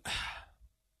then,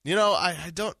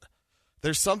 I don't.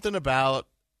 There's something about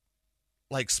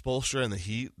like Spoelstra and the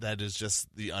Heat that is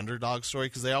just the underdog story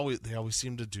because they always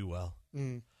seem to do well,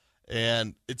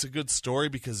 and it's a good story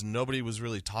because nobody was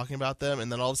really talking about them, and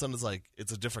then all of a sudden it's like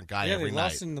it's a different guy every night. They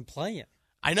lost in the play-in.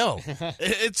 I know.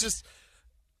 It's just.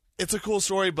 It's a cool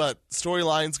story, but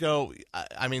storylines go.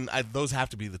 Those have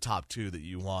to be the top 2 that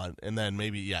you want, and then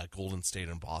maybe Golden State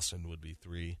and Boston would be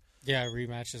 3. Yeah,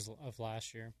 rematches of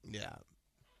last year. Yeah,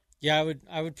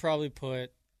 I would probably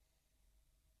put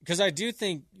because I do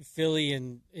think Philly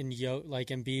and like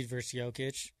Embiid versus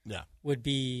Jokic. Would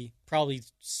be probably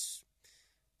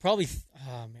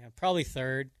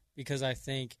third because I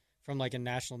think from like a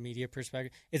national media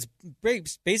perspective, it's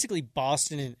basically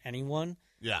Boston and anyone.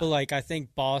 Yeah. But, like, I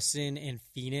think Boston and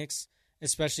Phoenix,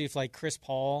 especially if, like, Chris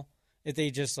Paul, if they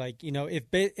just, like, you know,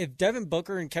 if Devin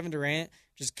Booker and Kevin Durant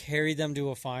just carried them to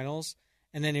a finals,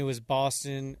 and then it was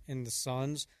Boston and the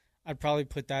Suns, I'd probably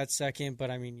put that second.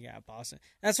 But, I mean, yeah, Boston.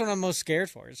 That's what I'm most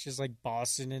scared for. It's just, like,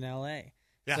 Boston and L.A.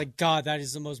 Yeah. It's like, God, that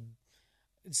is the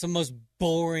most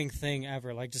boring thing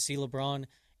ever. Like, to see LeBron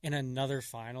in another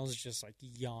finals just, like,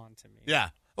 yawn to me. Yeah.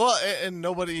 Well, and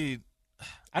nobody...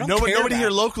 Nobody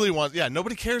here locally wants. Yeah,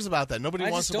 nobody cares about that. Nobody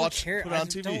wants to watch put it on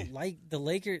TV. I don't like the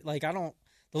Lakers. Like, I don't.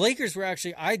 The Lakers were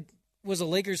actually. I was a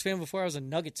Lakers fan before I was a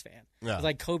Nuggets fan. Yeah. With,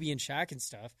 like, Kobe and Shaq and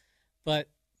stuff. But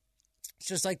it's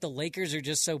just like the Lakers are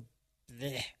just so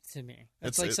bleh to me.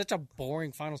 It's such a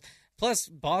boring finals. Plus,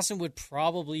 Boston would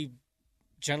probably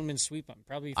gentleman sweep them.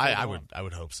 Probably. I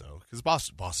would hope so, because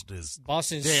Boston is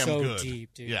damn so good.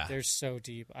 deep, dude. Yeah. They're so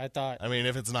deep. I thought. I mean,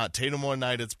 if it's not Tatum one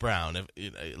night, it's Brown.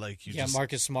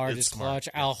 Marcus Smart is clutch. Smart.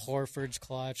 Al Horford's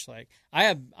clutch. Like,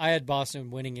 I had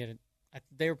Boston winning it.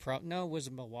 They were was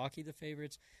it Milwaukee the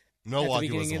favorites?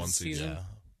 Milwaukee was the one season.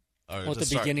 Yeah. At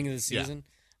the beginning of the season,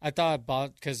 yeah. I thought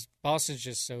because Boston's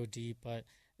just so deep. But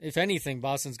if anything,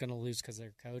 Boston's going to lose because of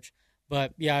their coach.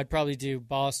 But yeah, I'd probably do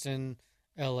Boston,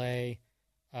 L.A.,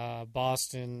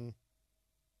 Boston,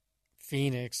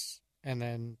 Phoenix, and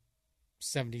then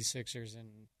 76ers in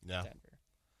Denver.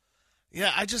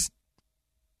 Yeah, I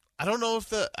don't know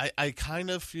if I kind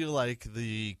of feel like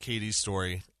the KD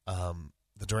story,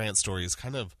 the Durant story is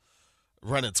kind of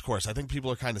run its course. I think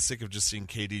people are kind of sick of just seeing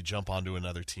KD jump onto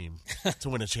another team to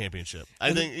win a championship.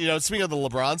 I think, speaking of the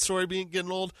LeBron story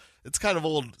getting old, it's kind of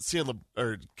old seeing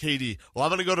KD. Well, I'm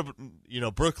going to go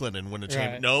to Brooklyn and win a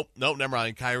championship. Nope, never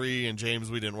mind. Kyrie and James,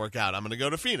 we didn't work out. I'm going to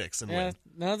go to Phoenix and win.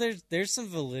 No, there's some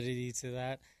validity to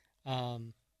that. I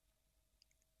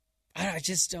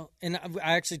just don't. And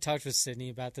I actually talked with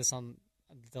Sydney about this on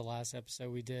the last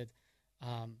episode we did.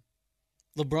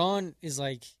 LeBron is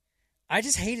like, I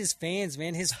just hate his fans,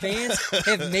 man. His fans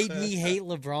have made me hate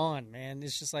LeBron, man.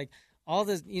 It's just like all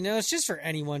this, it's just for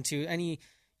anyone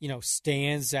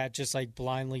stands that just like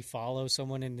blindly follow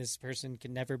someone, and this person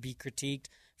can never be critiqued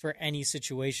for any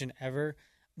situation ever.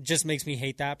 Just makes me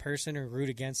hate that person or root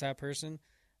against that person.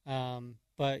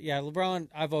 But yeah, LeBron,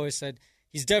 I've always said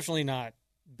he's definitely not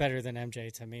better than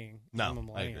MJ to me. No, I'm a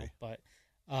millennial, I agree. But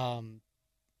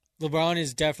LeBron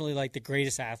is definitely like the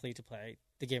greatest athlete to play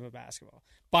the game of basketball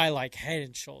by like head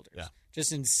and shoulders. Yeah.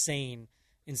 Just insane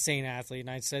athlete. And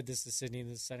I said this to Sydney in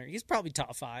the center. He's probably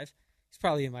top 5. He's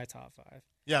probably in my top 5.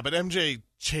 Yeah, but MJ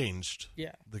changed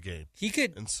the game. He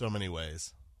could in so many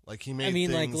ways. Like he made. I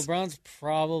mean, things... like LeBron's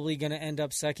probably going to end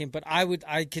up second, but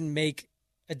I can make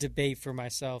a debate for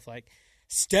myself. Like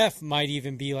Steph might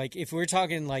even be like, if we're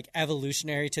talking like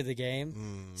evolutionary to the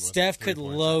game, Steph could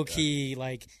low key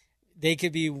like they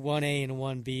could be 1A and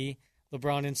 1B.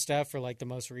 LeBron and Steph for like the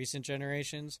most recent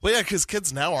generations. Well, yeah, because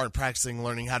kids now aren't practicing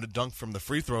learning how to dunk from the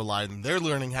free throw line. They're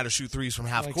learning how to shoot threes from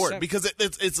half court because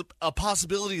it's a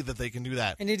possibility that they can do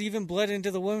that. And it even bled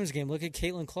into the women's game. Look at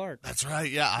Caitlin Clark. That's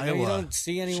right. Yeah, Iowa. You don't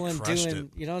see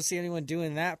anyone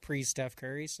doing that pre Steph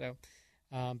Curry. So,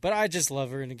 but I just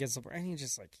love her and against LeBron. And he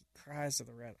just like he cries to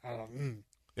the red.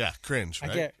 Yeah, cringe.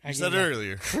 Right? I said it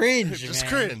earlier. Cringe,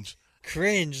 just man.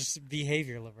 Cringe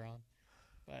behavior, LeBron.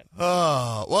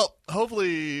 Well,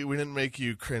 hopefully we didn't make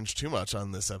you cringe too much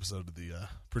on this episode of the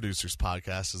Producers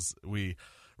Podcast as we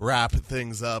wrap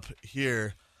things up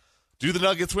here. Do the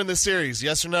Nuggets win this series?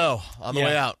 Yes or no? On the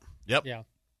way out. Yep. Yeah.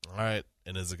 All right.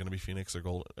 And is it going to be Phoenix or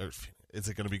is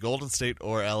it going to be Golden State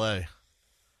or LA?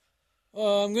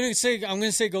 I'm going to say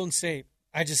Golden State.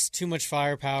 Too much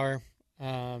firepower.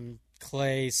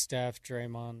 Clay, Steph,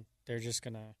 Draymond. They're just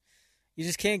gonna. You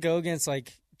just can't go against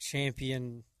like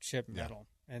championship medal.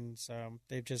 And so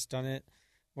they've just done it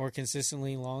more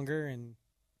consistently longer, and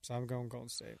so I'm going Golden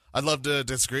State. I'd love to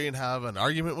disagree and have an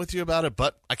argument with you about it,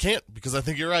 but I can't because I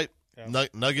think you're right. Yeah.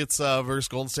 Nuggets versus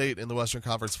Golden State in the Western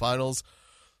Conference Finals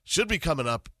should be coming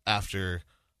up after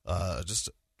just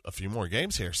a few more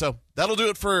games here. So that'll do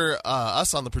it for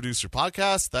us on the Producer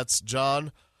Podcast. That's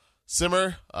John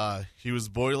Simmer. He was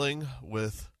boiling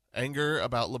with anger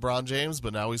about LeBron James,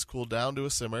 but now he's cooled down to a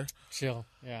simmer. Chill.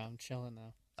 Yeah, I'm chilling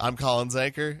now. I'm Colin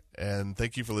Zanker, and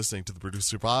thank you for listening to the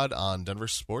Producer Pod on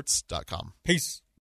DenverSports.com. Peace.